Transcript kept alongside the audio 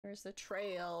Where's the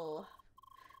trail?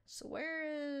 So where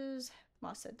is...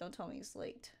 Moss said, don't tell me he's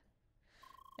late.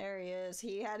 There he is.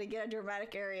 He had to get a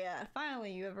dramatic area.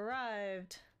 Finally, you have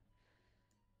arrived.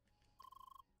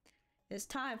 It's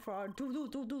time for our for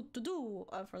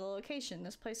the location.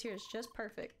 This place here is just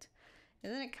perfect.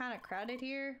 Isn't it kind of crowded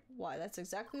here? Why, that's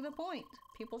exactly the point.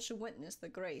 People should witness the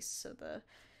grace of the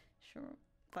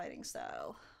fighting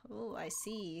style. Oh, I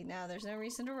see. Now there's no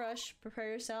reason to rush. Prepare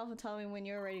yourself and tell me when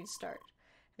you're ready to start.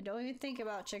 And don't even think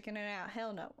about checking it out.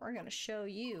 Hell no. We're gonna show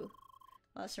you.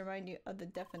 Let's remind you of the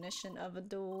definition of a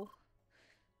duel.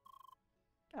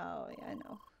 Oh, yeah, I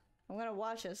know. I'm gonna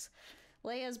watch as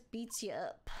Leia's beats you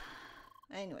up.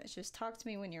 Anyways, just talk to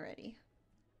me when you're ready.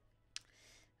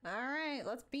 Alright,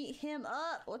 let's beat him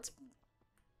up. Let's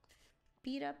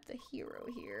beat up the hero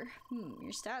here.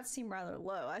 Your stats seem rather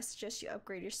low. I suggest you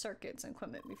upgrade your circuits and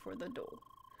equipment before the duel.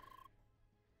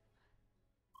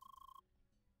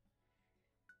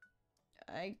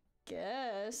 I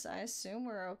guess. I assume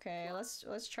we're okay.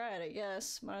 Let's try it, I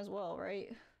guess. Might as well, right?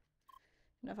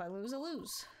 And if I lose, I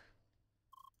lose.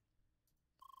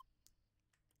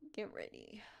 Get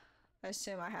ready. I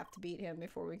assume I have to beat him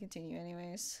before we continue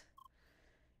anyways.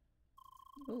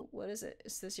 Ooh, what is it?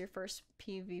 Is this your first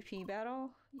PvP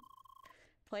battle?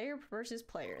 Player versus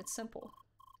player. It's simple.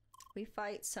 We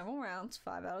fight several rounds,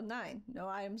 5 out of 9. No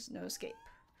items, no escape.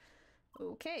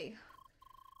 Okay.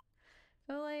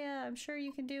 Go, Leia. I'm sure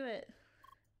you can do it.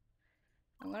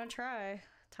 I'm gonna try.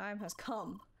 Time has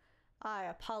come. I,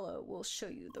 Apollo, will show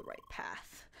you the right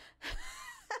path.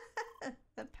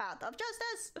 The path of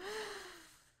justice!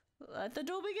 Let the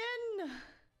duel begin!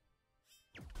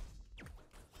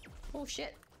 Oh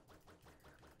shit.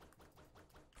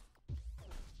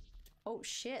 Oh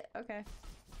shit, okay.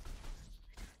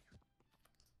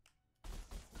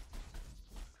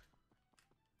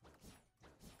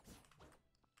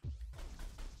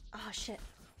 Oh shit.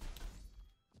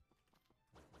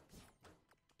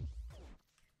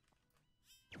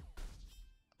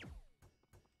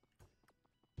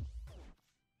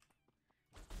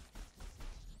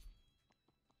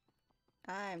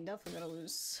 I'm definitely gonna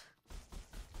lose.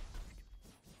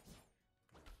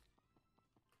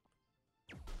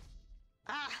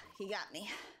 Ah, he got me.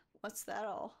 What's that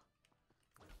all?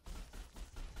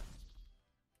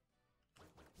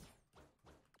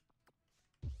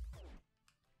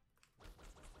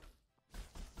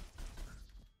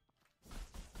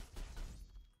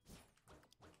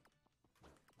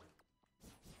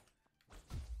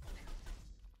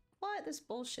 What? This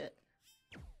bullshit.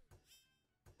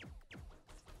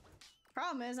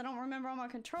 Problem is, I don't remember all my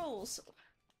controls.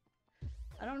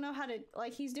 I don't know how to,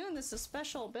 like, he's doing this as a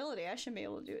special ability. I should be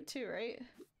able to do it too, right?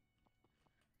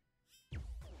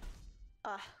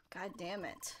 Ah, god damn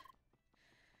it.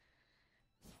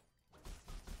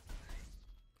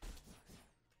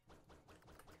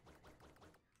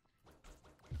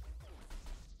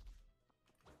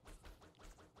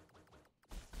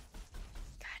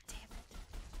 God damn it.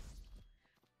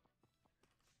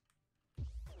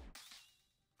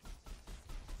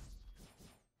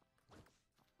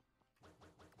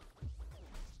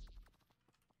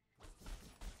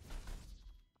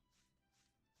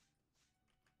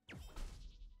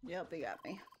 Yep, he got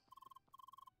me.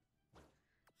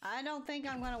 I don't think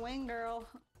I'm gonna win, girl.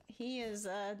 He is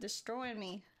destroying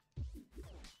me.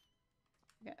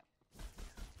 Okay.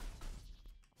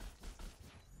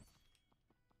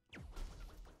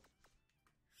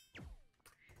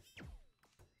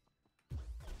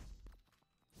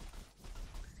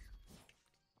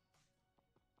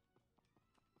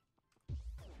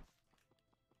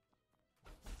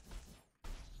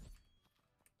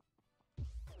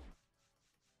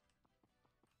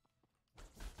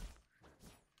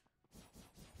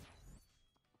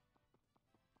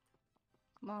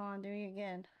 Come on, do it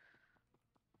again.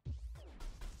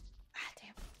 Ah,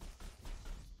 damn.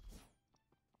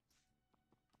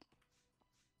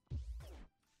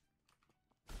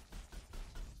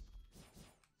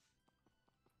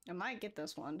 I might get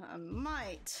this one. I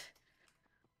might.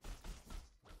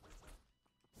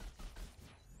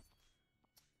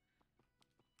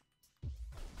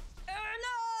 Oh no!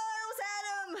 I almost had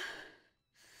him!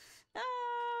 No!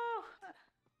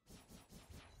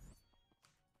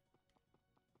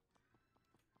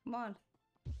 Come on.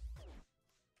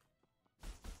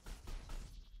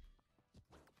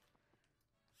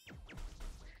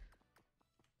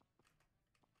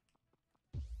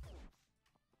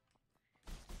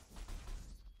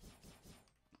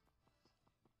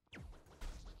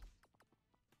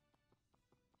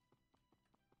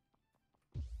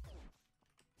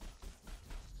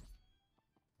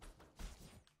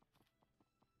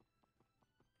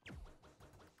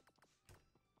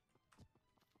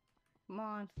 Come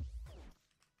on.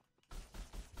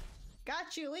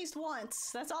 Got you at least once.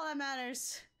 That's all that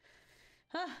matters.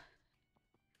 Huh.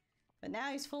 But now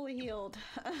he's fully healed.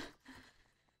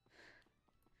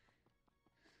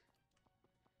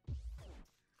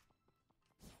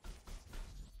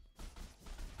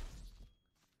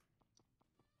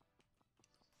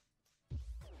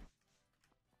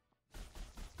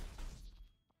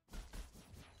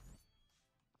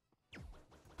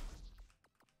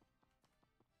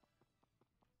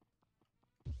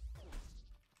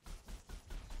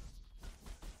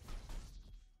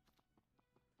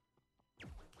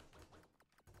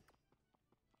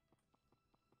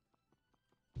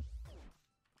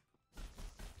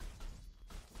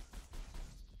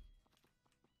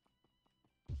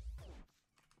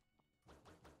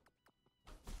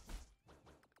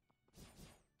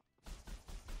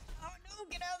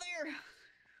 Get out of there!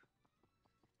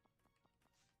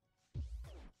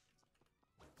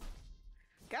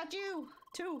 Got you!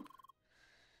 Two!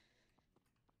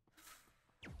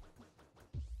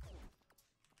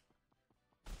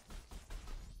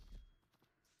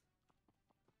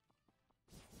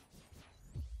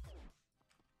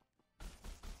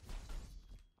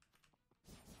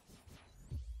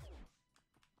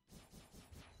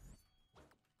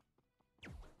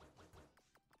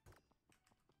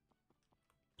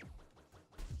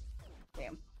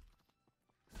 Damn.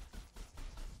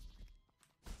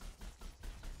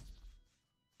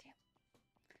 Damn.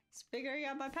 He's figuring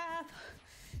out my path.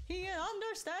 He is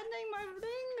understanding my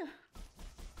thing.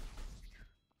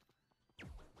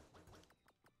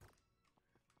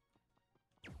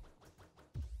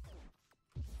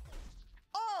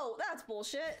 Oh, that's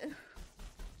bullshit.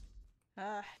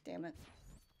 Ah, damn it.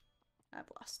 I've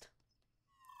lost.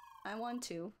 I won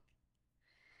too.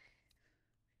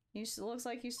 Looks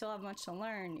like you still have much to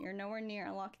learn. You're nowhere near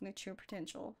unlocking the true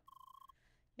potential.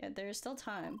 Yet there is still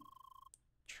time.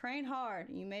 Train hard,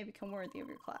 and you may become worthy of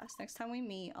your class. Next time we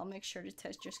meet, I'll make sure to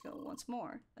test your skill once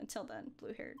more. Until then,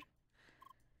 blue-haired.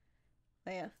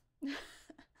 Leia.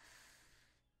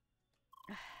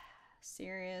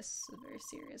 Serious, very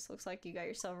serious. Looks like you got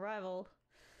yourself a rival.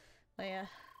 Leia.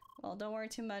 Well, don't worry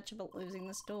too much about losing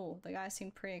this duel. The guy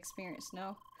seemed pretty experienced,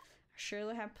 no? I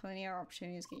surely have plenty of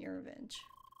opportunities to get your revenge.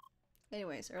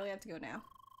 Anyways, I really have to go now.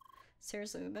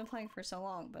 Seriously, we've been playing for so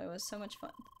long, but it was so much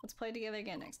fun. Let's play together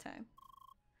again next time.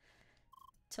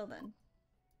 Till then.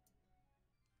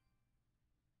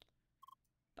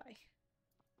 Bye.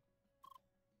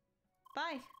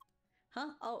 Bye! Huh?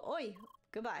 Oh, oi!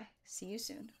 Goodbye. See you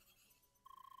soon.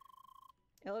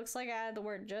 It looks like I had the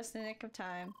word just in the nick of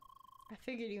time. I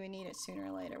figured you would need it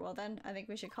sooner or later. Well then, I think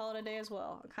we should call it a day as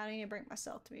well. I kinda need to break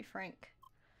myself, to be frank.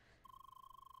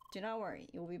 Do not worry,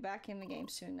 you will be back in the game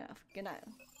soon enough. Good night,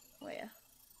 Leia.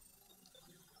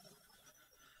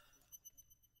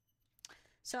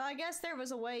 So I guess there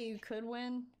was a way you could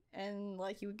win, and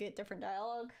like you would get different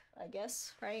dialogue, I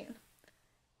guess, right?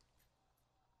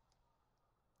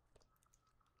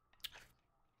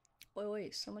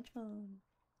 Wait, so much fun.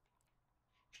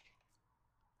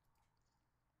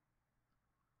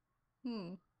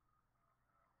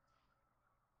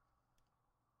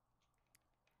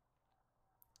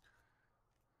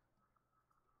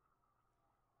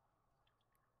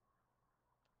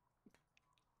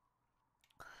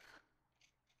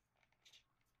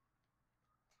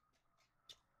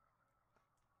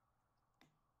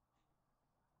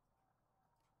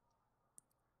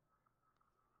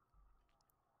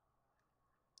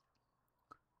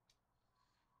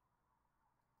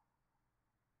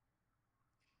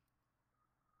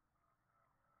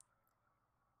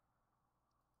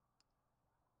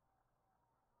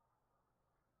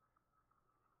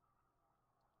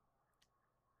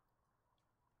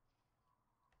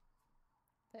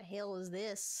 The hell is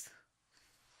this?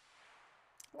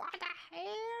 What the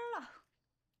hell?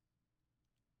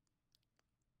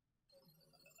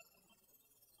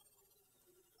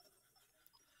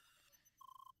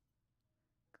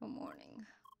 Good morning,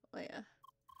 Leia.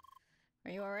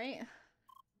 Are you alright?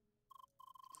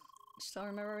 Still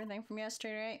remember everything from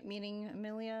yesterday, right? Meeting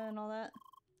Amelia and all that?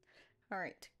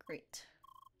 Alright, great.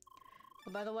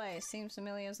 Oh, by the way, it seems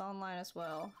Amelia's online as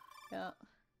well. Yep.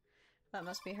 That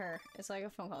must be her. It's like a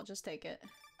phone call, just take it.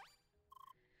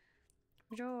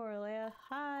 Bonjour, Leia.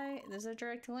 Hi, this is a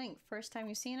direct link. First time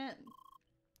you've seen it?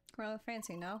 Rather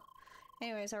fancy, no?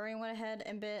 Anyways, I already went ahead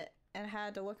and bit and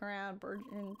had to look around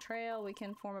Virgin Trail. We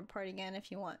can form a party again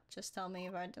if you want. Just tell me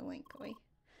if I had the link. Wait.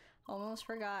 Almost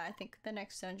forgot. I think the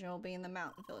next dungeon will be in the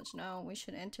mountain village. No, we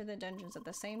should enter the dungeons at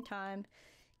the same time.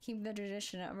 Keep the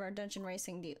tradition of our dungeon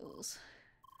racing deals.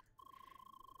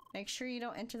 Make sure you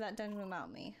don't enter that dungeon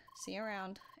without me. See you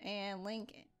around. And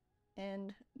link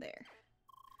end there.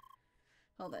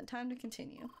 Well then, time to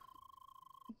continue.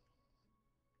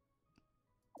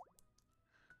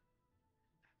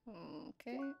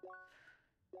 Okay.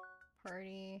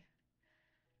 Party.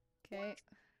 Okay.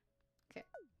 Okay.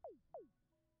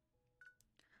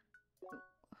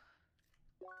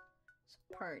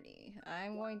 So party.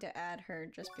 I'm going to add her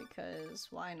just because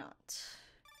why not?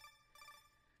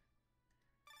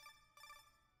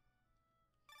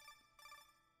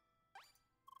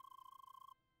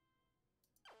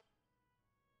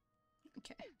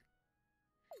 Okay.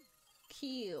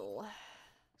 Kill.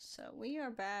 So we are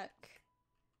back.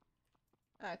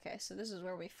 Okay, so this is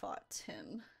where we fought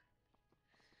him.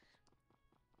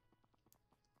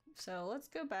 So let's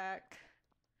go back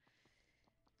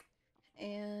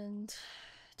and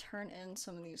turn in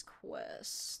some of these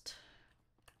quests.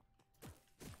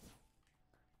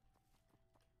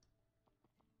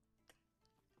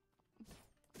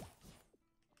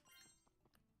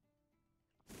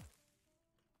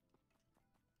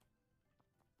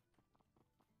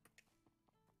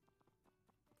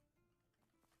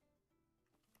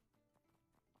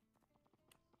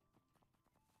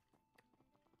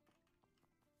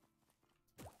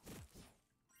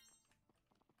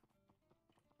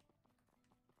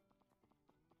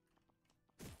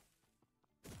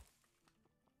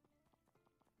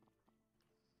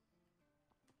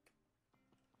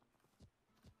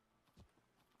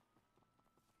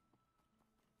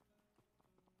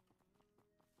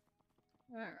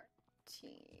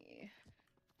 Alrighty.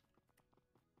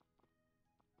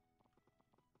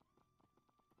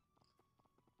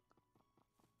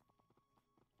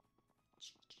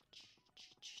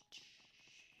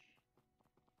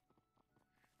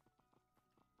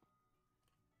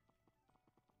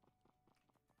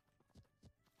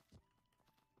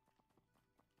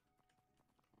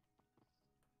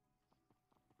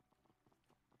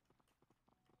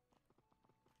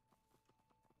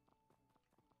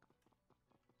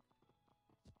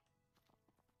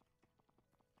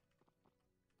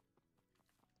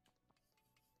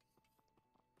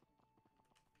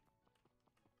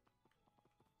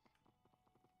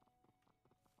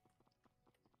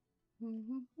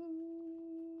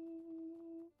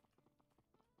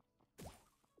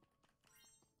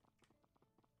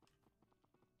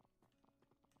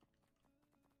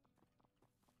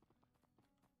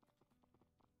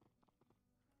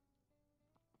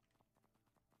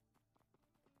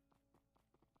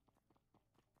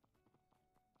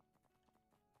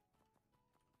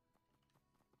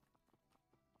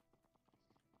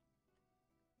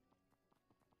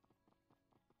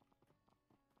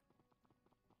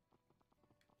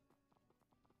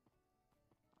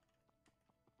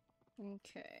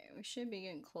 Okay, we should be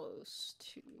getting close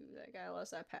to that guy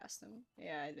unless I passed him.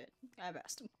 Yeah, I did. I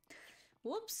passed him.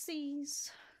 Whoopsies.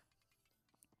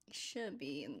 He should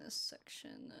be in this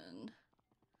section then.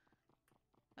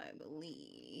 I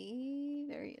believe.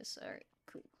 There he is. Alright,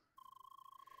 cool.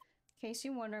 In case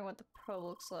you're wondering what the pro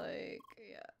looks like.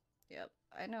 Yeah. Yep,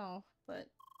 I know. But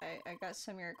I got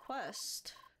some of your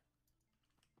quest.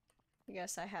 I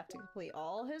guess I have to complete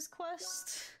all his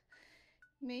quests?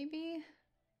 Maybe?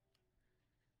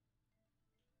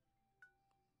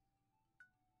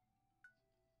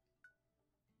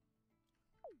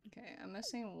 Okay, I'm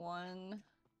missing one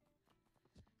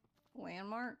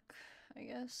landmark, I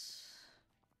guess.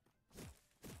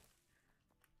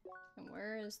 And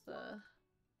where is the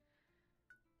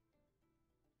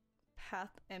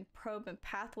path and probe and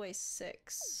pathway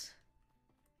 6?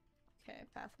 Okay,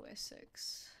 pathway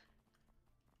 6.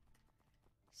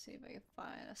 See if I can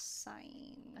find a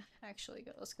sign. Actually,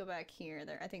 let's go back here.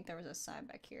 I think there was a sign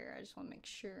back here. I just want to make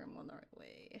sure I'm on the right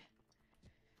way.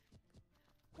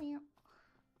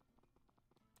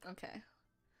 Okay.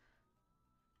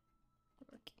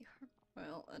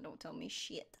 Well, that don't tell me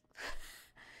shit.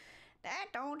 That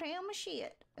don't tell me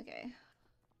shit. Okay.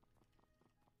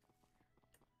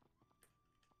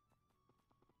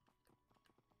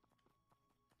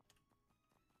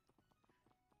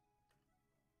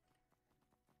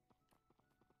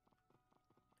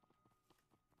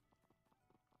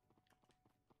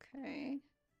 Okay.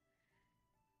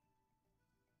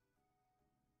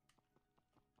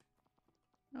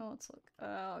 Oh, let's look. Oh,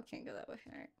 I can't go that way.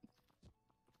 Alright.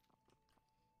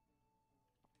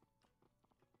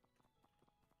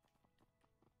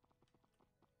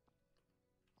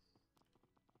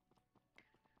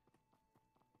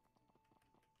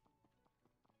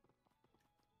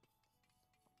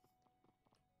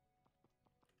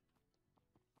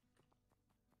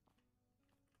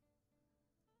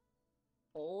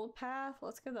 Old path?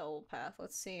 Let's go the old path.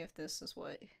 Let's see if this is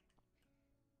what...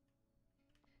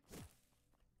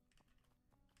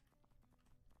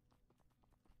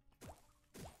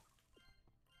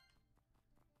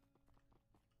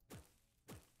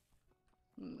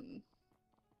 Hmm.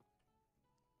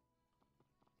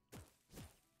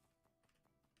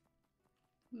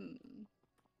 Hmm.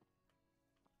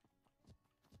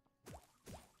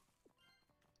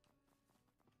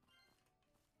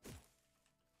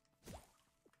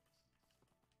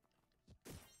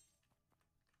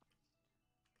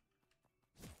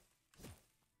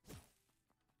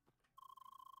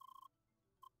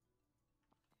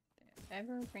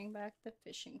 Ever bring back the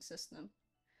fishing system?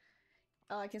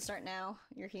 Oh, I can start now.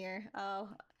 You're here. Oh,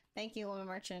 thank you, Woman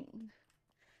Merchant.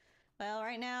 Well,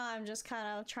 right now I'm just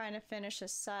kind of trying to finish a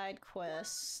side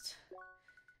quest.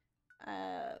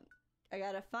 I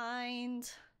gotta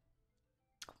find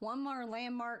one more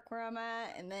landmark where I'm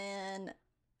at, and then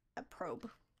a probe.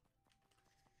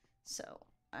 So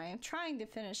I am trying to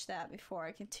finish that before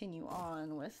I continue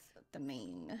on with the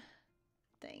main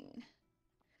thing.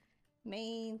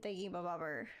 Main thingy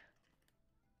bobber.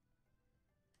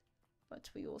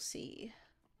 But we will see.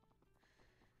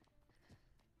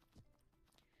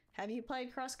 Have you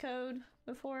played CrossCode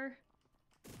before?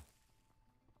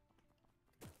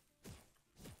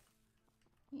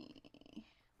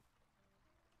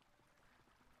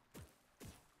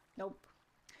 Nope.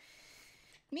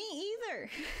 Me either.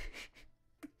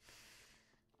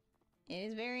 It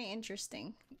is very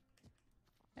interesting.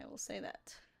 I will say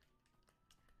that.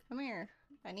 Come here.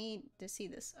 I need to see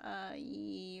this.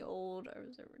 Ye old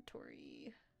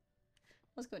observatory.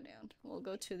 Let's go down. We'll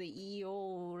go to the ye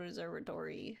old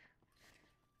observatory.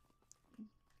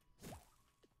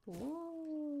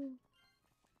 Whoa.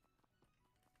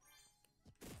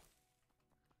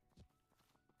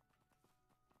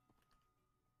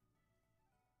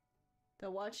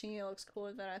 The watching you looks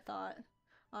cooler than I thought.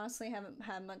 Honestly, haven't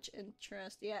had much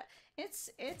interest. Yeah, it's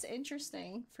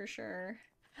interesting for sure.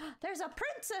 There's a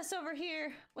princess over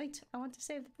here! Wait, I want to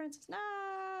save the princess.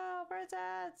 No,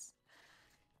 princess!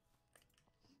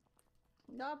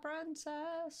 The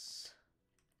princess!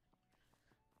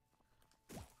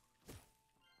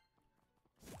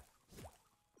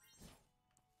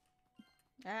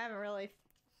 I haven't really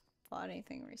fought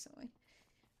anything recently.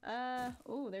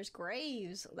 Oh, there's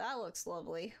graves. That looks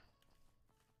lovely.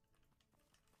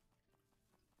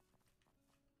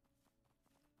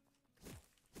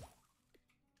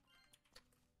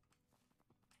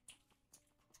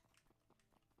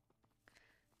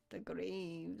 The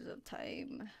graves of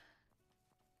time.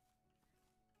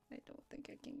 I don't think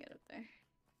I can get up there.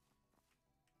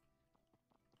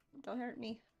 Don't hurt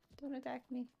me. Don't attack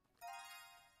me.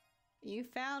 You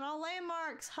found all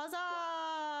landmarks!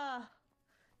 Huzzah!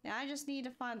 Now I just need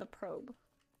to find the probe.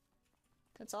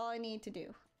 That's all I need to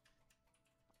do.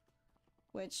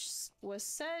 Which was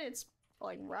said it's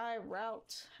like right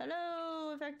route.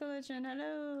 Hello, Effecto Legend,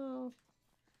 hello!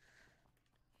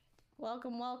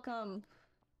 Welcome, welcome.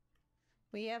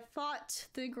 We have fought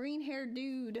the green-haired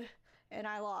dude, and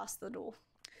I lost the duel.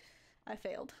 I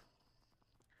failed.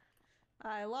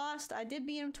 I lost. I did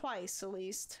beat him twice, at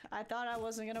least. I thought I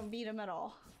wasn't gonna beat him at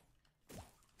all.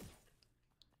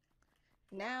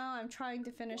 Now I'm trying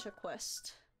to finish a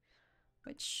quest.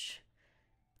 Which...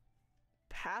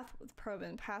 Path with probe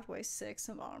in pathway 6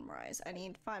 of Autumn Rise. I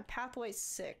need to find pathway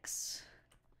 6.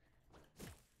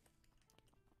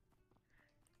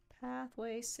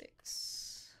 Pathway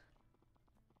 6.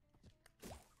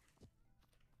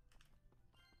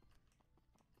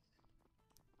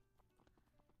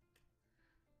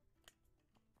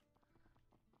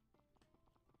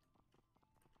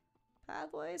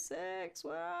 Pathway 6,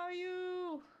 where are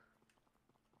you?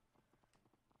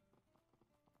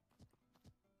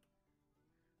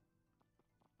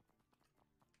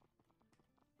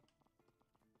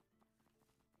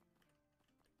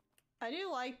 I do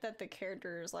like that the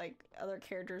characters, like, other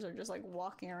characters are just, like,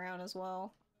 walking around as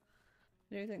well.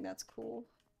 I do think that's cool.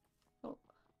 Oh.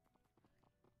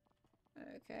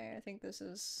 Okay, I think this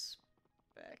is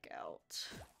back out.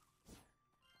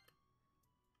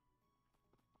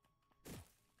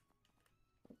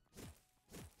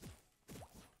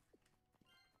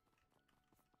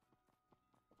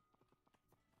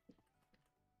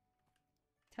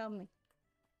 Tell me.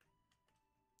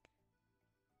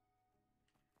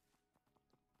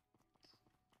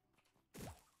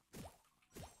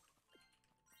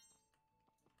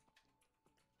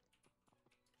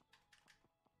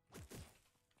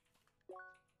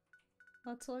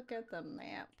 Let's look at the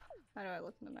map. How do I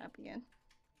look at the map again?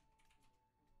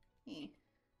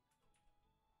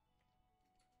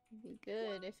 It'd be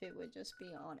good if it would just be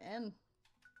on M.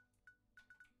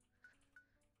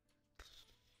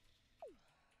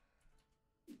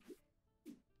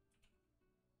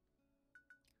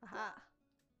 Aha.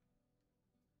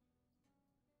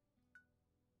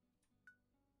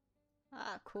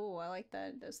 Ah, cool. I like that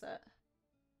it does that.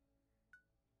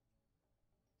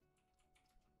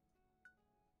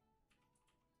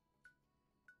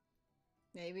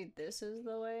 Maybe this is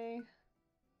the way.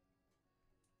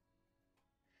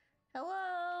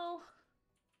 Hello!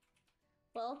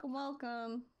 Welcome,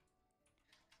 welcome.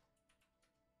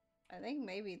 I think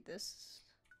maybe this...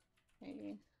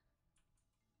 Maybe.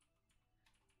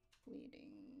 Leading...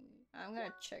 I'm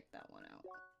gonna check that one out.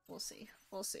 We'll see.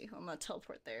 We'll see. I'm gonna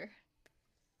teleport there.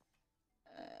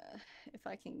 If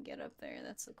I can get up there,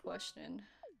 that's the question.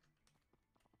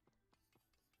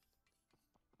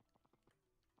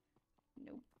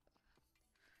 Nope.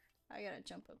 I gotta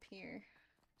jump up here.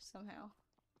 Somehow.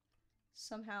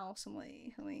 Somehow, some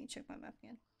way. Let me check my map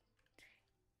again.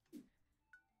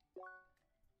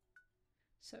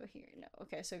 So here, no.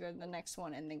 Okay, so go to the next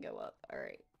one and then go up.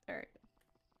 Alright, alright.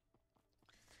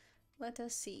 Let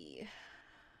us see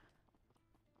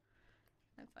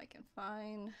if I can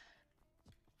find...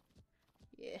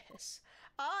 Yes.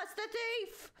 Oh, it's the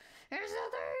thief! It's the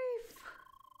thief!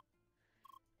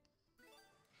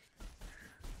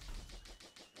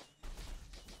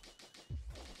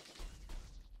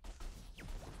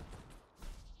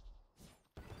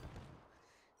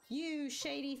 You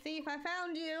shady thief, I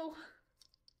found you!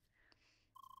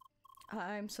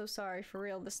 I'm so sorry, for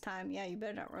real this time. Yeah, you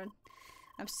better not run.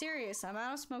 I'm serious, I'm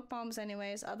out of smoke bombs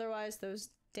anyways, otherwise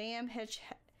those damn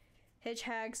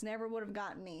hedgehogs never would have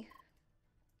gotten me.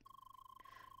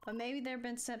 But maybe they've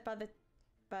been sent by the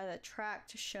track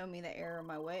to show me the error of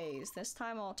my ways. This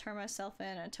time I'll turn myself in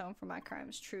and atone for my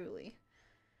crimes truly.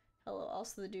 Hello,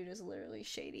 also the dude is literally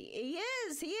shady. He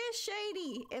is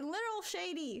shady! And literal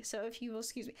shady! So if you will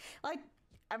excuse me. Like,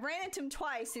 I ran into him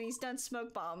twice and he's done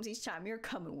smoke bombs each time. You're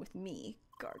coming with me,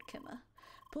 Guard Kimma.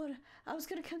 But I was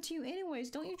gonna come to you anyways,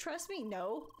 don't you trust me?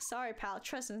 No. Sorry, pal,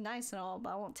 trust is nice and all,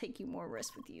 but I won't take you more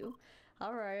risks with you.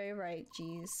 Alright,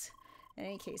 jeez. In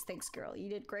any case, thanks, girl. You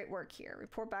did great work here.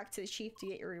 Report back to the chief to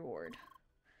get your reward.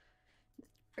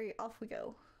 Alright, off we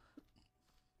go.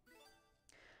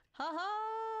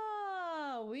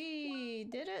 Haha! We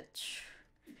did it!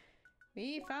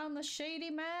 We found the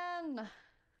shady man!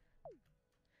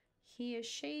 He is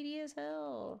shady as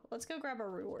hell. Let's go grab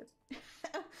our reward.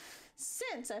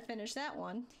 Since I finished that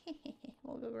one,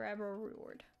 we'll go grab our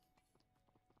reward.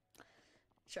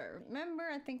 Sure, remember,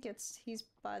 I think he's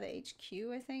by the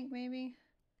HQ, I think, maybe?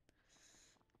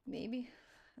 Maybe.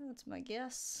 That's my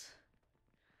guess.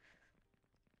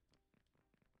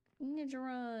 Ninja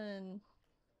run.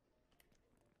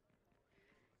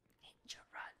 Ninja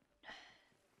run.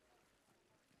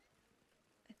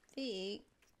 I think,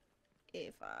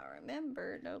 if I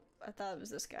remember, nope, I thought it was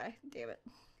this guy. Damn it.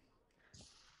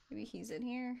 Maybe he's in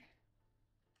here.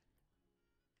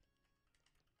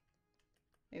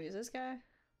 Maybe it's this guy.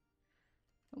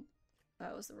 Oh,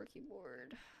 that was the rookie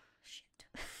board. Shit.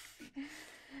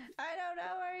 I don't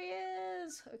know where he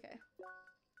is. Okay.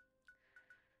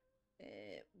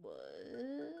 It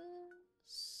was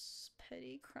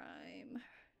petty crime.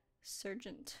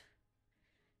 Sergeant.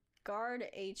 Guard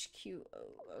HQO.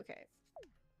 Okay.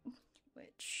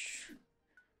 Which...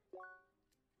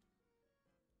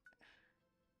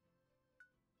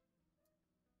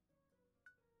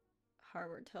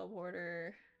 Harbor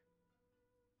teleporter.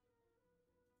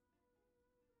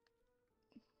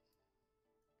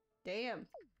 Damn.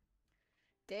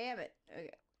 Damn it. Okay.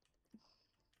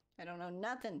 I don't know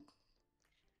nothing.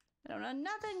 I don't know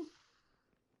nothing.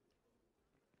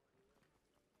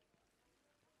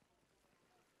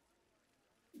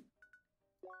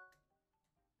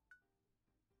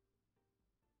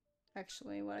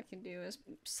 Actually, what I can do is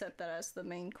set that as the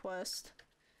main quest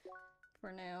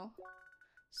for now.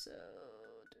 So,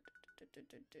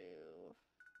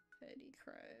 petty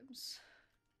crimes.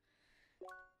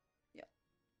 Yep.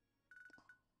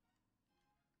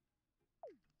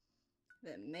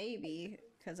 Then maybe,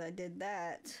 because I did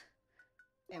that,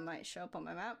 it might show up on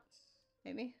my map.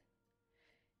 Maybe.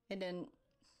 It didn't.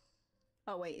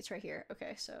 Oh wait, it's right here.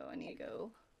 Okay, so I need to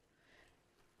go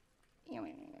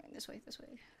this way, this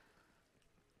way.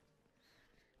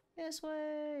 This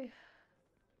way.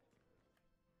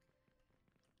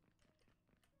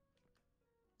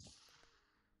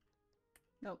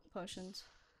 Nope, potions.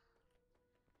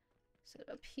 Is it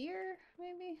up here,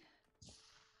 maybe?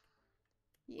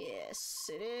 Yes,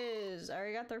 it is. I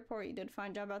already got the report. You did a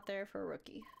fine job out there for a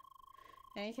rookie.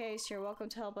 In any case, you're welcome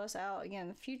to help us out again in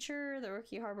the future. The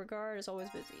rookie harbor guard is always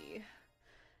busy.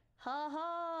 Ha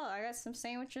ha! I got some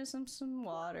sandwiches and some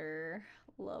water.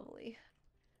 Lovely.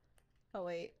 Oh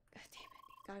wait. God damn it.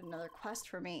 You got another quest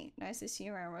for me. Nice to see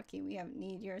you around, rookie. We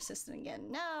need your assistant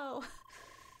again. No!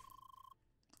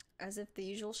 As if the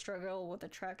usual struggle with the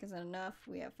truck isn't enough,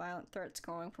 we have violent threats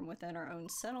growing from within our own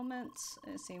settlements.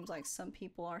 And it seems like some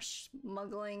people are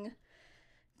smuggling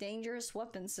dangerous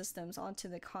weapon systems onto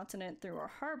the continent through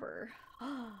our harbor.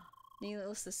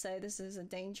 Needless to say, this is a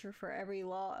danger for every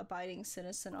law-abiding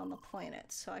citizen on the planet,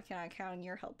 so I cannot count on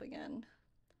your help again.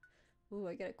 Ooh,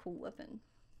 I get a cool weapon.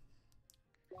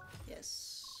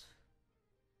 Yes.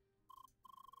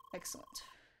 Excellent.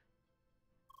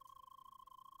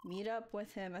 Meet up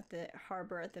with him at the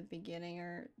harbor at the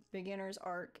beginner's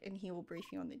arc, and he will brief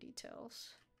you on the details.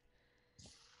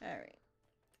 Alright.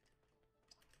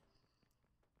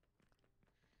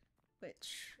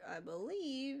 Which I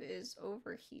believe is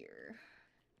over here.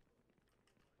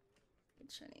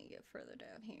 Which I need to get further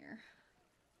down here.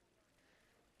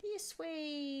 This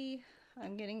way!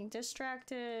 I'm getting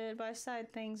distracted by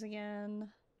side things again.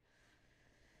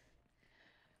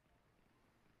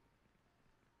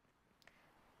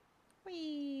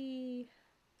 Whee!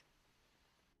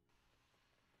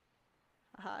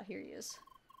 Aha, here he is.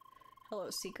 Hello,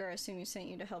 Seeker. I assume you sent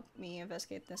you to help me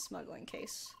investigate this smuggling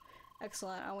case.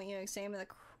 Excellent. I want you to examine the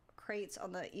crates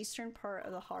on the eastern part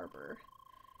of the harbor.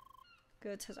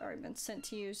 Goods has already been sent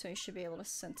to you, so you should be able to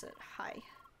sense it. Hi.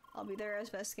 I'll be there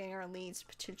investigating our leads,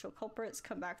 potential culprits.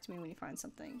 Come back to me when you find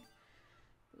something.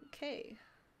 Okay.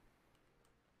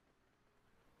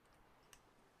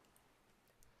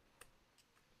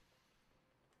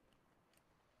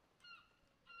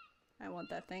 I want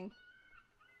that thing.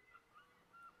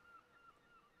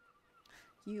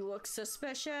 You look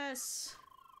suspicious!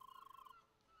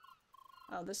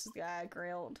 Oh, this is the guy I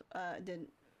grilled. I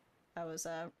was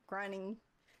grinding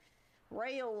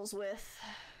rails with.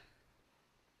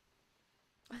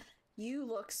 You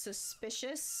look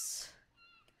suspicious.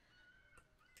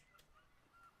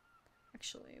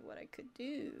 Actually, what I could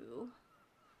do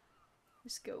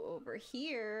is go over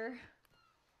here.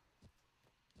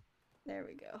 There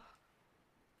we go.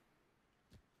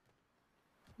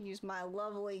 Use my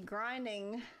lovely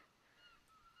grinding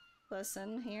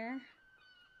lesson here.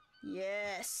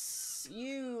 Yes,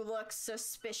 you look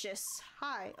suspicious.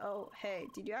 Hi. Oh, hey,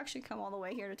 did you actually come all the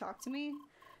way here to talk to me?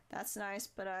 That's nice,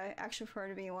 but I actually prefer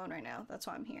to be alone right now. That's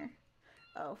why I'm here.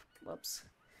 Oh, whoops.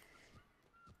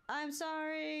 I'm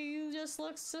sorry, you just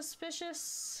look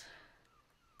suspicious.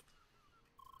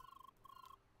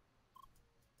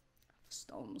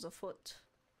 Storms afoot.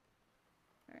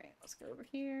 Alright, let's go over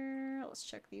here. Let's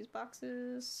check these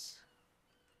boxes.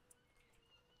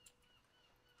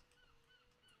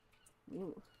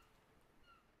 Ooh.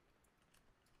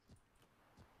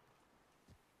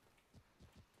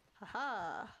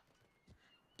 Haha!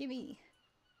 Gimme!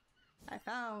 I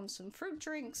found some fruit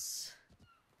drinks!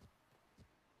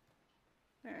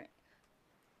 Alright.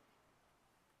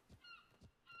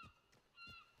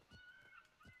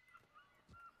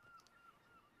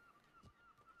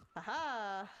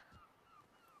 Aha!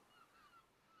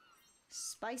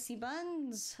 Spicy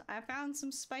buns! I found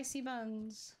some spicy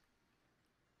buns.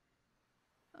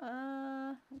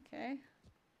 Okay.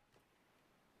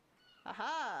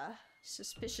 Aha!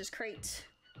 Suspicious crate.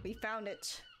 We found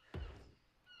it.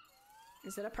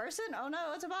 Is it a person? Oh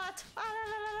no, it's a bot! Ah,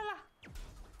 la, la, la, la.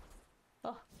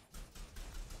 Oh.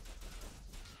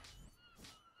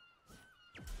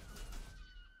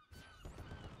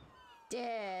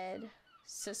 Dead.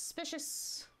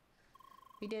 Suspicious.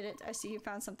 We did it. I see you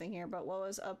found something here, but what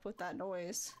was up with that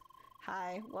noise?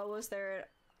 Hi. What was there?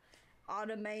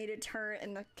 Automated turret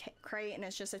in the crate and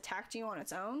it's just attacked you on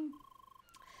its own?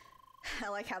 I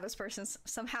like how this person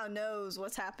somehow knows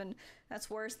what's happened. That's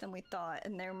worse than we thought,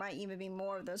 and there might even be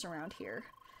more of those around here.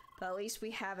 But at least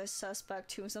we have a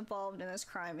suspect who was involved in this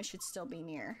crime and should still be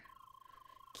near.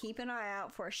 Keep an eye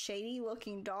out for a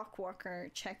shady-looking dock walker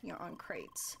checking on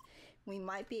crates. We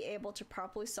might be able to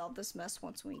properly solve this mess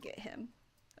once we get him.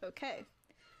 Okay.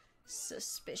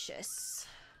 Suspicious.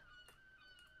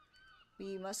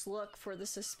 We must look for the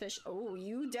suspicious. Oh,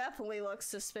 you definitely look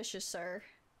suspicious, sir.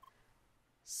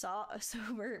 Saw a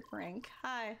sober Frank.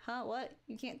 Hi, huh? What?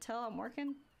 You can't tell I'm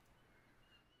working?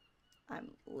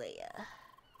 I'm Leia.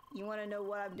 You want to know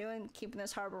what I'm doing? Keeping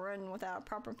this harbor running without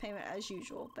proper payment as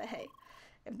usual. But hey,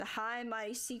 if the high and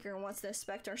mighty Seeker wants to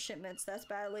inspect our shipments, that's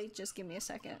badly. Just give me a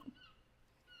second.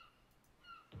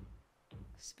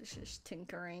 Suspicious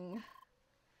tinkering.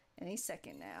 Any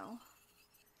second now.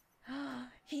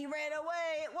 He ran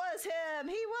away! It was him!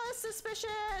 He was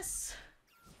suspicious!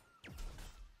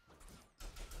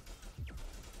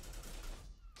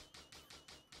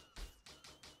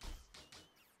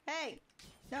 Hey!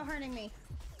 No hurting me.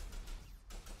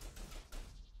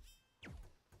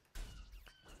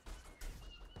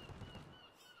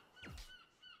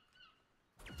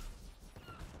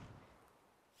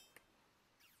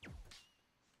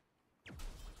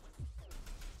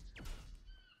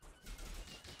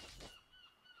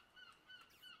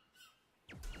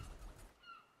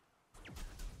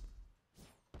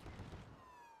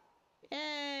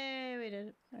 Yay! We did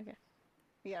it. Okay.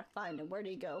 We gotta find him. Where'd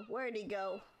he go? Where'd he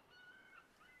go?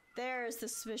 There's the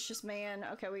suspicious man.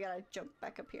 Okay, we gotta jump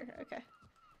back up here. Okay.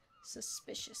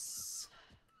 Suspicious.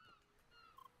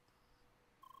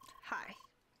 Hi.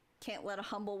 Can't let a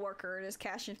humble worker earn his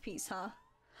cash in peace, huh?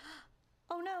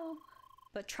 Oh no.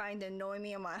 But trying to annoy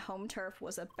me on my home turf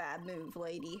was a bad move,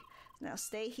 lady. Now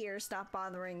stay here, stop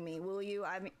bothering me, will you?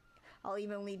 I'll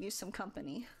even leave you some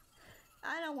company.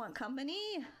 I don't want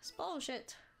company. It's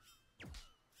bullshit.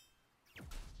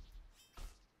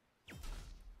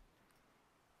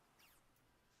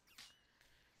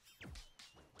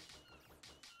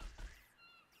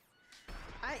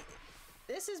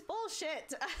 This is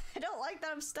bullshit. I don't like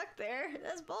that I'm stuck there.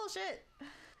 That's bullshit.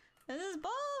 This is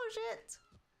bullshit.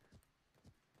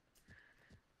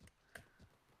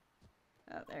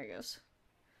 Oh, there he goes.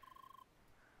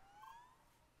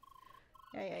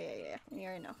 Yeah. We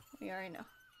already know. We already know.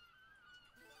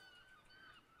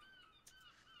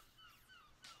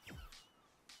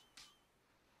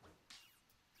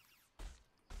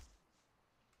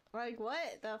 Like,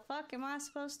 what the fuck am I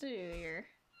supposed to do here?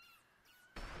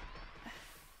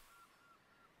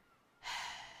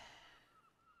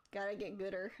 Gotta get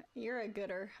gooder. You're a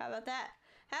gooder. How about that?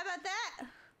 How about that?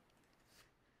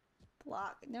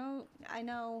 Block. No, I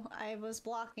know. I was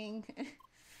blocking.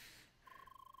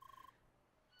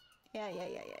 Yeah.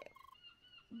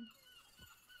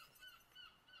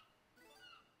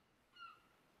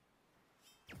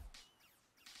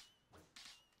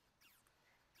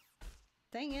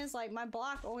 Thing is, like, my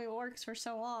block only works for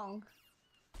so long.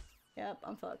 Yep,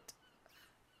 I'm fucked.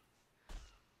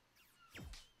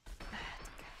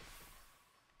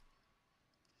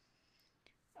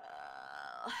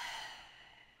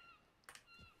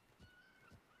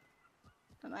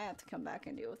 I might have to come back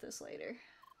and deal with this later.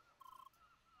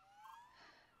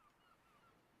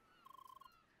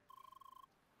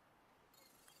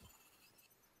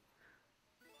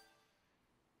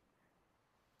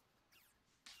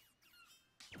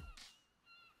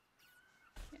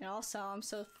 And also, I'm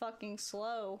so fucking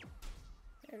slow.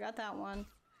 I got that one.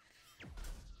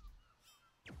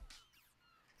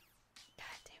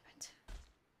 God damn it.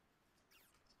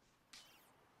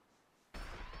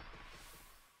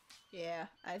 Yeah,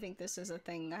 I think this is a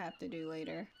thing I have to do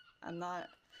later. I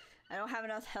don't have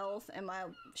enough health and my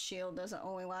shield doesn't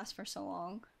only last for so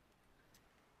long.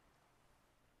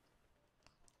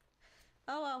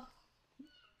 Oh well.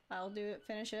 I'll do it,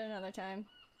 finish it another time.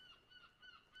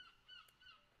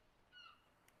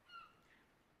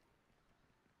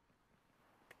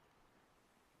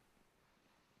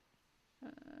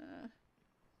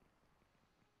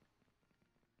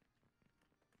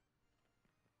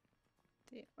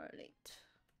 They are late.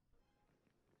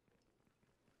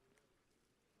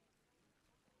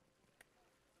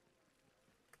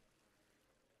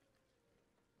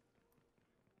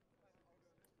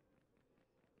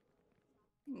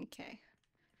 Okay.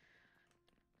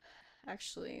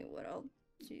 Actually, what I'll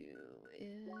do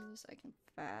is I can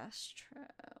fast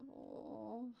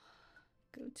travel.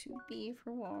 Go to B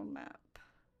for wall map.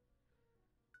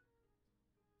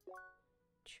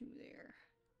 To there.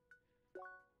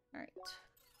 Alright.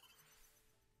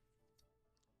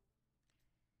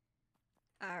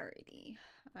 Alrighty.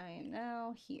 I am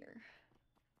now here.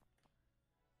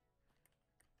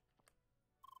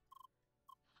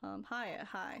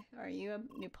 Hi. Are you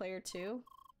a new player too?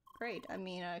 Great. I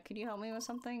mean, could you help me with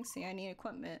something? See, I need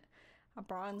equipment. A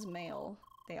bronze mail.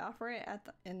 They offer it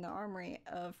in the armory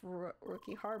of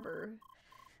Rookie Harbor.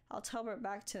 I'll teleport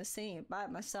back to the city and buy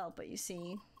it myself, but you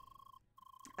see,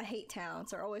 I hate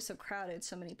towns. They're always so crowded,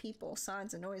 so many people,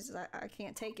 signs and noises. I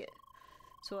can't take it.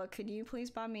 So could you please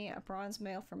buy me a bronze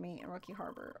mail for me in Rookie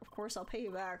Harbor? Of course, I'll pay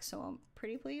you back, so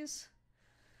pretty please?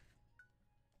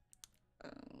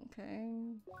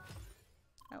 Okay.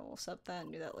 I will accept that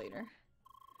and do that later.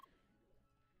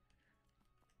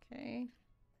 Okay.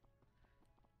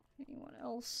 Anyone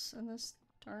else in this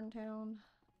darn town?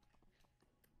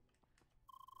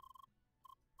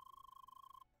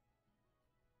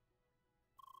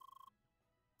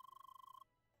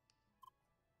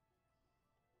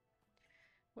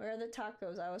 Where are the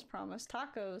tacos? I was promised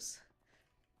tacos.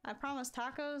 I promised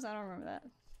tacos? I don't remember that.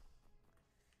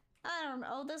 I don't know.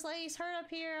 Oh, this lady's hurt up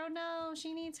here. Oh no,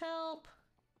 she needs help.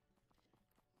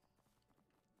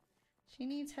 She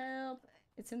needs help.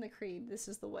 It's in the creed. This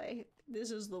is the way.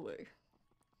 This is the way.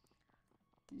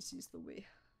 This is the way.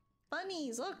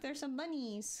 Bunnies! Look, there's some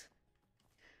bunnies!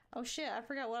 Oh shit, I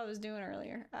forgot what I was doing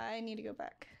earlier. I need to go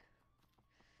back.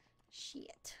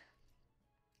 Shit.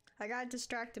 I got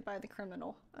distracted by the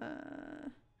criminal.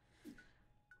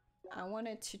 I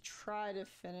wanted to try to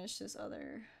finish this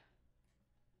other...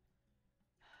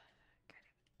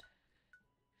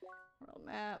 World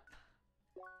map.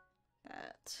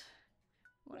 That.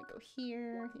 I want to go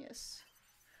here. Yes.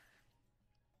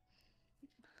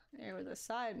 There was a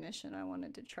side mission I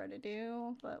wanted to try to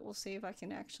do, but we'll see if I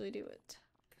can actually do it.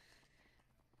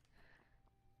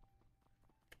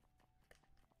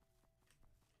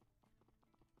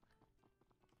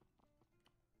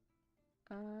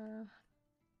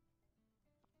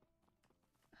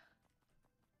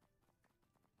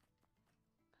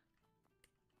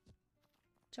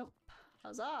 Jump.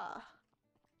 Huzzah!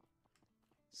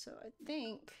 So I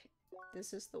think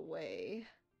this is the way.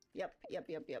 Yep.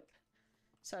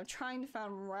 So I'm trying to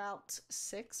find Route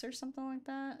 6 or something like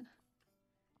that.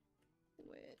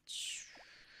 Which...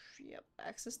 Yep,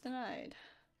 access denied.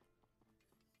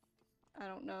 I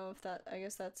don't know if that... I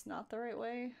guess that's not the right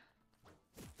way.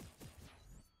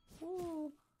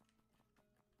 Ooh.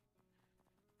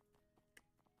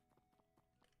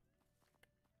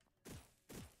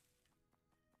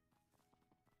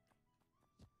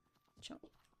 Jump.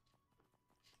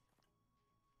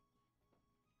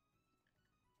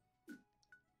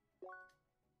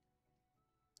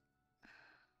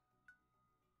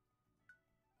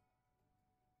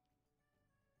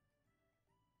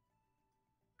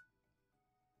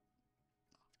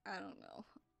 I don't know.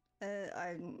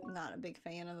 I'm not a big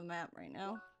fan of the map right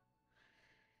now.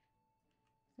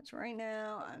 Because right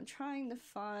now I'm trying to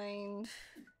find...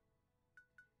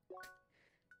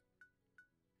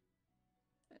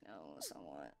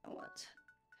 I want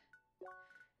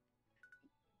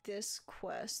this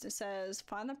quest. It says,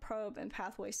 find the probe in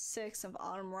pathway 6 of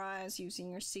Autumn Rise using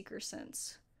your seeker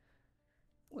sense.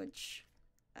 Which,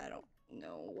 I don't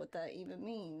know what that even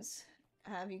means.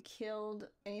 Have you killed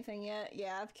anything yet?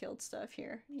 Yeah, I've killed stuff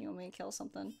here. You want me to kill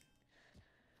something?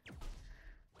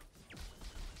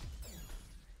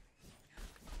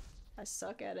 I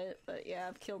suck at it, but yeah,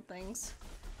 I've killed things.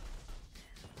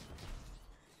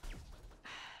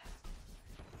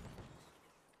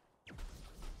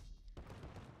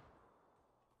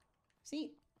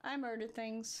 See, I murdered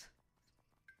things.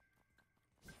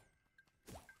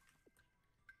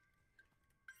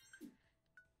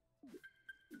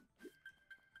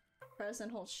 Press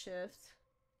and hold shift.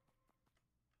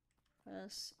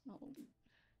 Press and hold.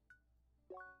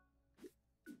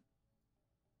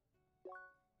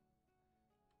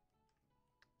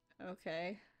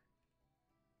 Okay.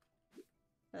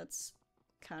 That's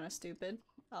kind of stupid,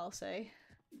 I'll say.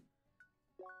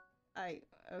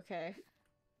 Okay.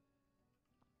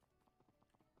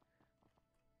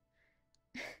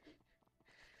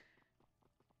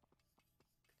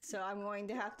 So I'm going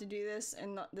to have to do this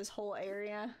in this whole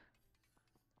area.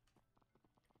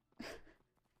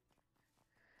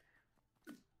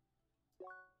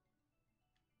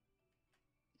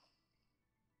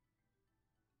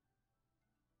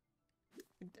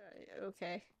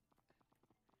 Okay.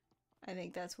 I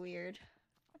think that's weird.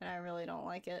 And I really don't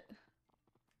like it.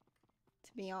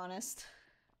 To be honest.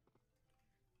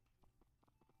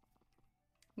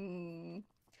 Maybe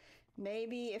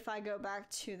if I go back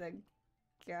to the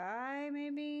guy,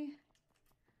 maybe?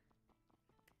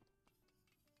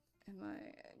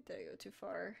 Did I go too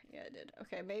far? Yeah, I did.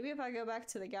 Okay, maybe if I go back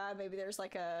to the guy, maybe there's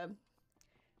like a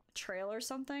trail or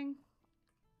something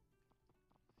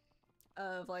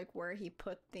of like where he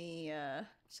put the,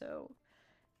 so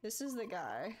this is the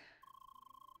guy.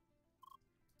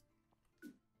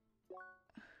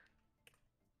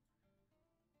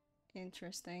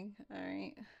 Interesting.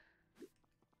 Alright.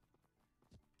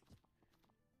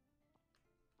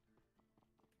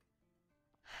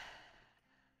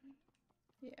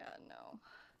 Yeah, no.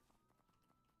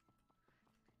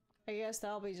 I guess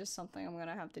that'll be just something I'm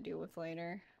gonna have to deal with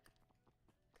later.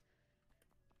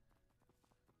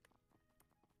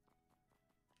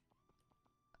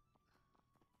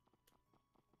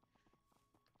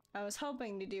 I was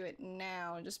hoping to do it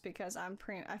now just because I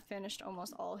finished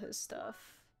almost all his stuff.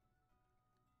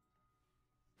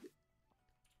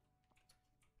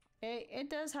 It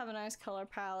does have a nice color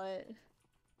palette.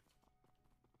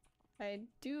 I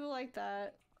do like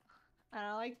that. And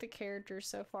I like the characters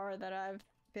so far that I've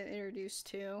been introduced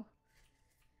to.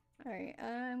 Alright,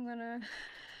 I'm gonna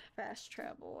fast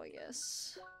travel, I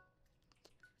guess,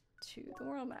 to the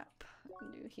world map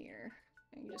and do here.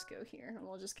 And just go here, and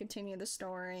we'll just continue the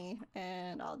story,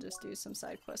 and I'll just do some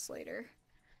side quests later.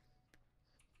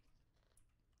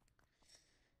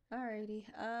 Alrighty,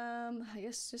 I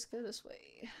guess just go this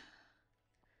way.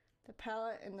 The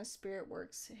palette and the spirit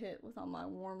works hit with all my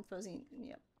warm fuzzy,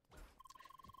 yep.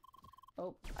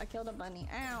 Oh, I killed a bunny,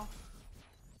 ow!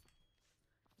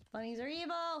 Bunnies are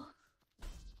evil!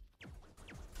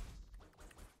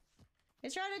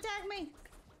 It's trying to attack me!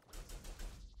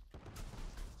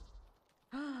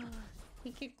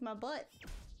 He kicked my butt.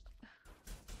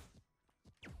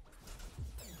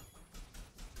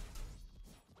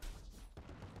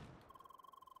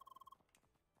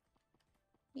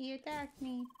 He attacked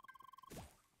me.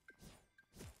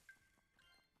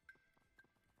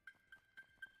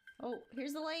 Oh,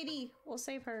 here's the lady. We'll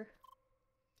save her.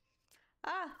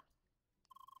 Ah!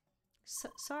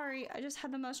 Sorry, I just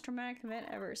had the most traumatic event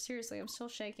ever. Seriously, I'm still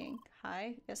shaking.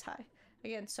 Hi? Yes, hi.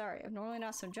 Again, sorry. I'm normally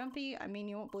not so jumpy. I mean,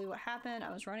 you won't believe what happened.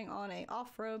 I was running on a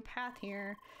off-road path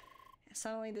here. And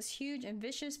suddenly this huge and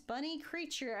vicious bunny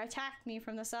creature attacked me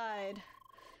from the side.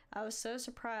 I was so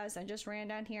surprised. I just ran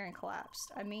down here and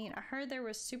collapsed. I mean, I heard there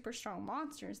was super strong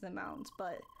monsters in the mountains,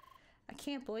 but I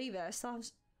can't believe it. I still have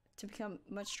to become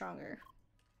much stronger.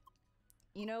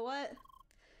 You know what?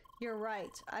 You're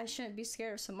right. I shouldn't be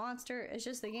scared of some monster. It's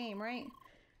just a game, right?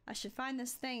 I should find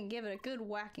this thing and give it a good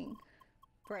whacking.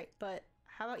 Right, but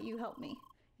how about you help me?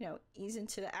 You know, ease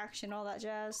into the action, all that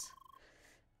jazz.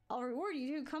 I'll reward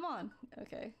you too, come on.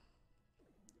 Okay.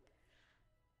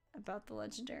 About the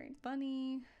legendary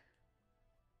bunny.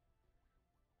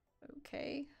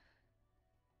 Okay.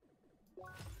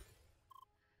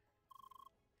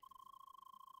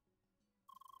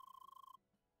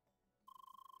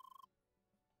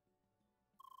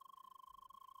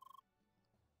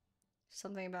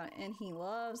 Something about and he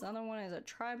loves. The other one is a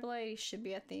tri-blade. He should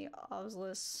be at the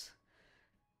obelisk.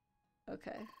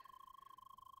 Okay.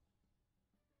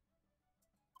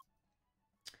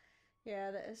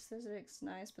 Yeah, the aesthetic's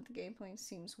nice, but the gameplay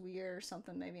seems weird or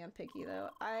something. Maybe I'm picky though.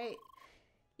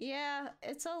 Yeah,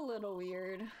 it's a little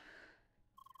weird.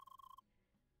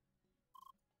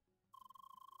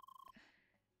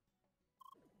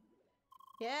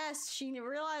 Yes, she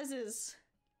realizes.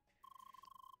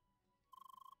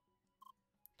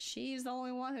 She's the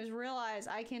only one who's realized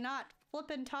I cannot flip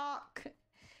and talk.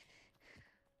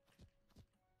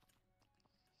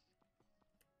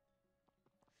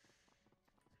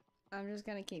 I'm just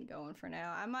gonna keep going for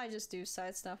now. I might just do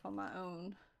side stuff on my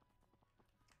own.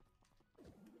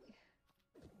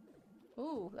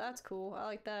 Ooh, that's cool. I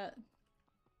like that.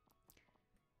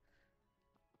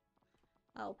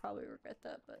 I'll probably regret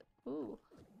that, but ooh.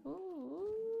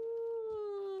 Ooh.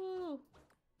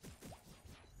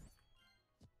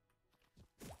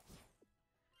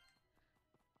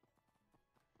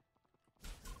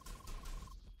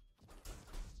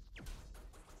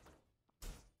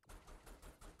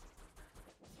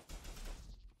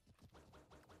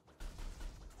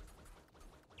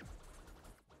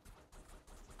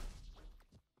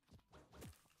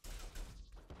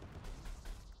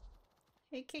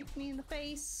 It kicked me in the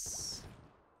face.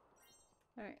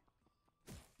 Alright.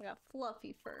 We got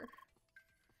fluffy fur.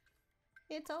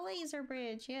 It's a laser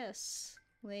bridge, yes.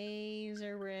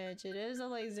 Laser bridge. It is a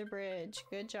laser bridge.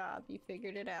 Good job. You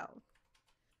figured it out.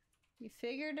 You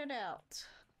figured it out.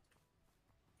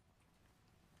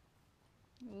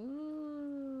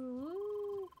 Ooh.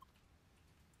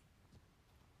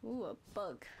 Ooh, a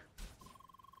bug.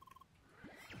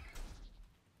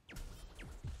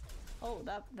 Oh,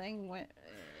 that thing went...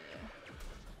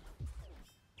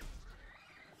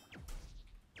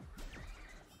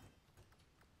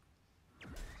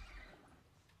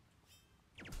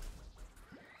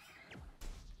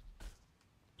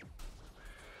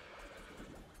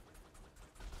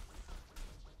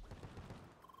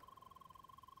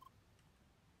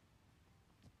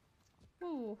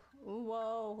 Ooh, ooh,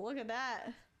 whoa, look at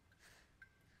that.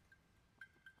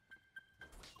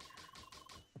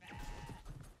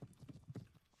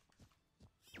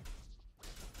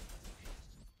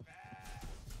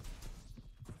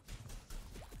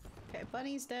 Okay,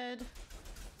 bunny's dead.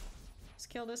 Let's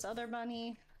kill this other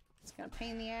bunny. It's gonna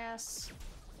pain the ass.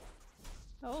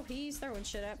 Oh, he's throwing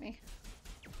shit at me.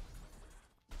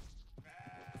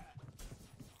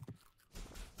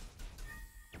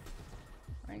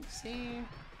 Rank C.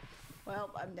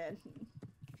 Well, I'm dead.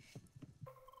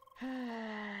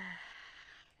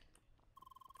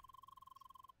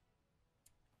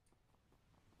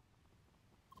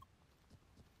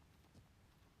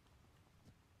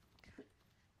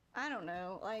 I don't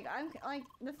know. Like, I'm like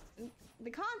the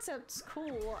concept's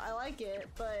cool. I like it,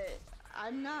 but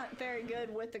I'm not very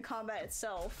good with the combat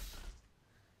itself.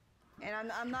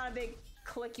 And I'm not a big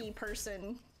clicky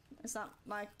person. It's not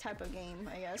my type of game,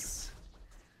 I guess.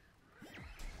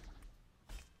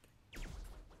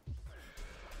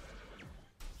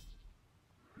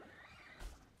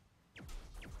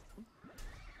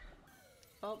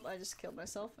 Oh, I just killed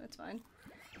myself. It's fine.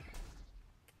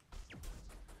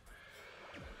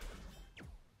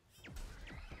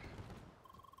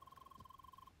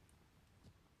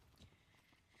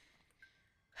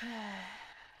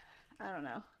 I don't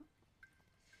know.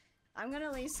 I'm gonna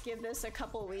at least give this a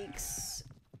couple weeks.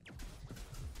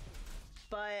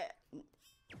 But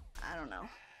I don't know.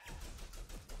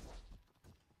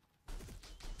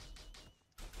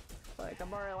 Like,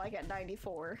 I'm already like at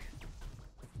 94.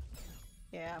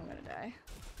 Yeah, I'm gonna die.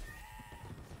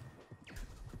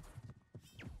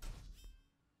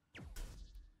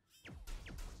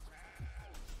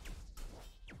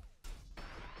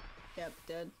 Yep,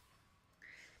 dead.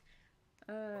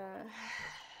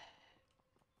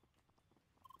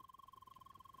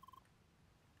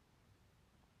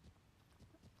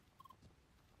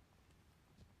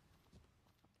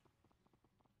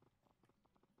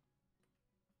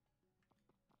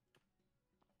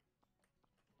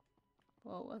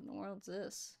 Whoa, what in the world's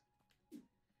this?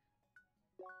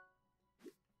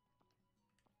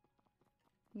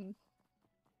 Hmm.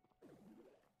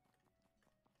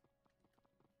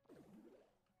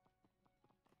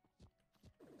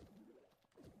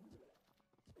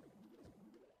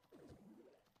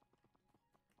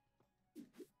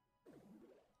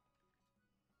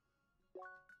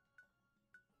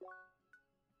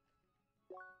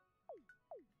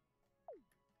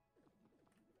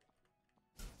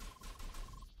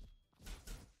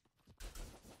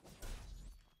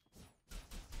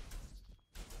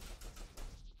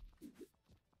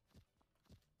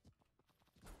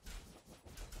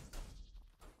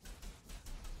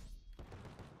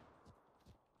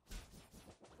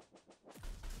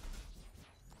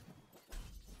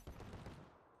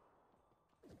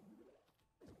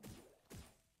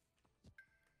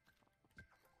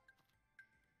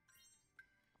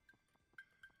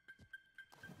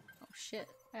 Oh shit.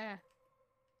 Ah.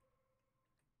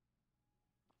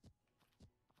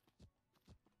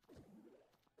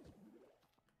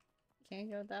 Can't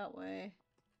go that way.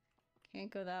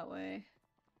 Can't go that way.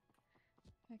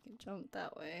 I can jump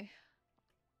that way.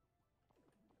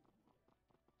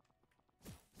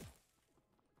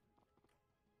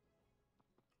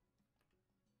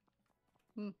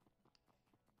 Hmm.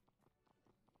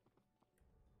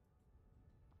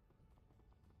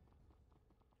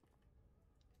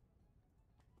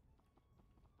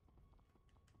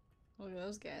 Look at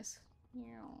those guys.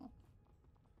 Meow.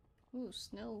 Ooh,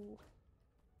 snow.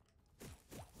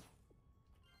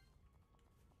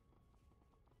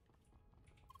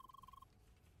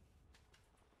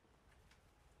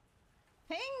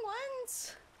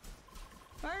 Penguins!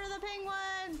 Murder the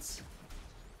penguins!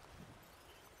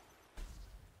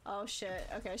 Oh shit.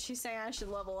 Okay, she's saying I should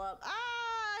level up. Ah!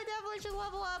 I definitely should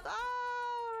level up!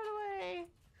 Oh, run away!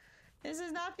 This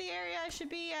is not the area I should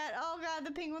be at. Oh god,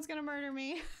 the penguin's gonna murder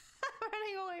me. I'm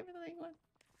running away from the penguin.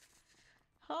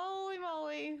 Holy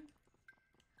moly.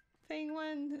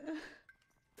 Penguin.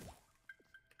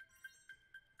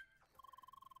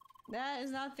 That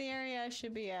is not the area I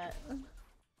should be at.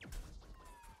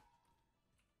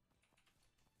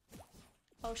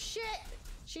 Oh shit!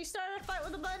 She started a fight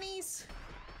with the bunnies!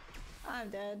 I'm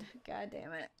dead. God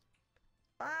damn it.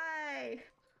 Bye!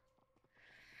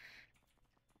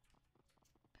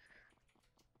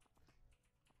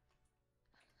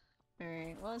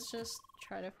 Alright, let's just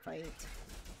try to fight.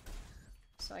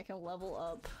 So I can level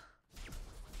up.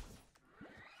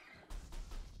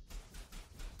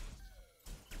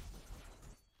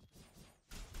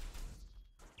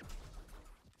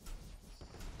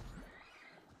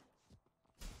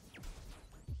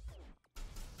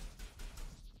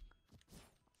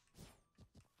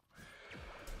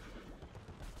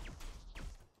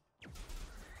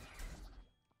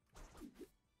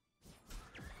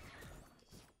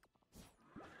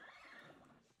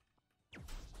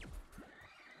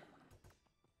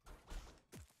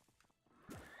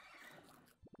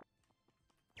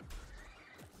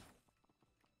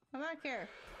 Come back here.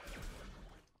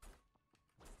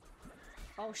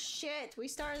 Oh shit, we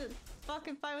started a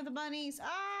fucking fight with the bunnies.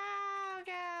 Oh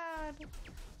god.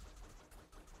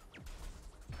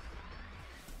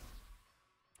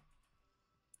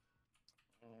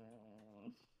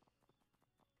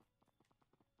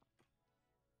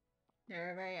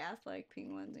 They're very athletic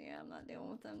penguins. Yeah, I'm not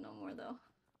dealing with them no more though.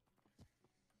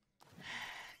 God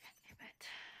damn it.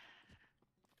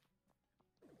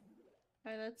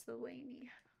 Alright, that's the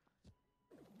lady.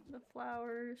 the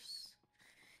flowers.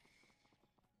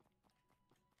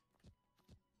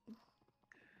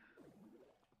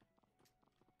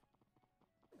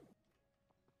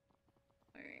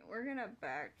 Alright, we're gonna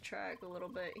backtrack a little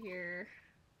bit here.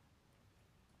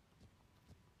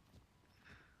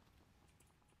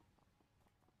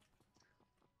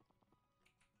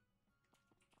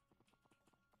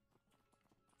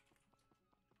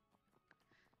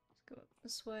 Let's go up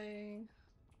this way.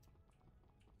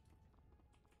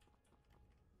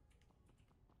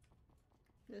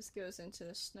 This goes into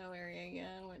the snow area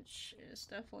again, which is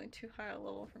definitely too high a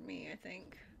level for me, I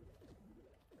think.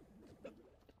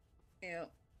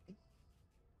 Yep.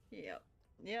 Yep.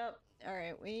 Yep.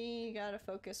 Alright, we gotta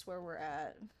focus where we're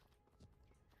at.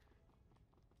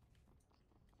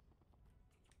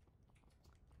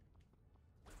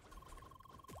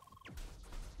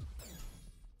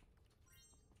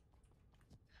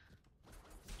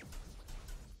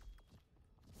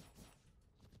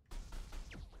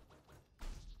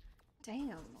 Damn,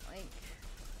 like...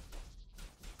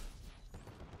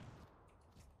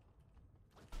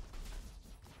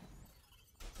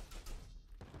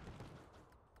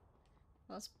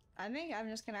 Well, I think I'm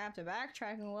just gonna have to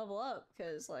backtrack and level up,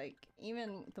 because, like,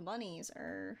 even the bunnies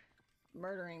are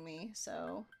murdering me,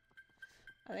 so...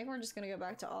 I think we're just gonna go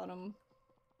back to autumn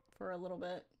for a little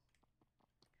bit.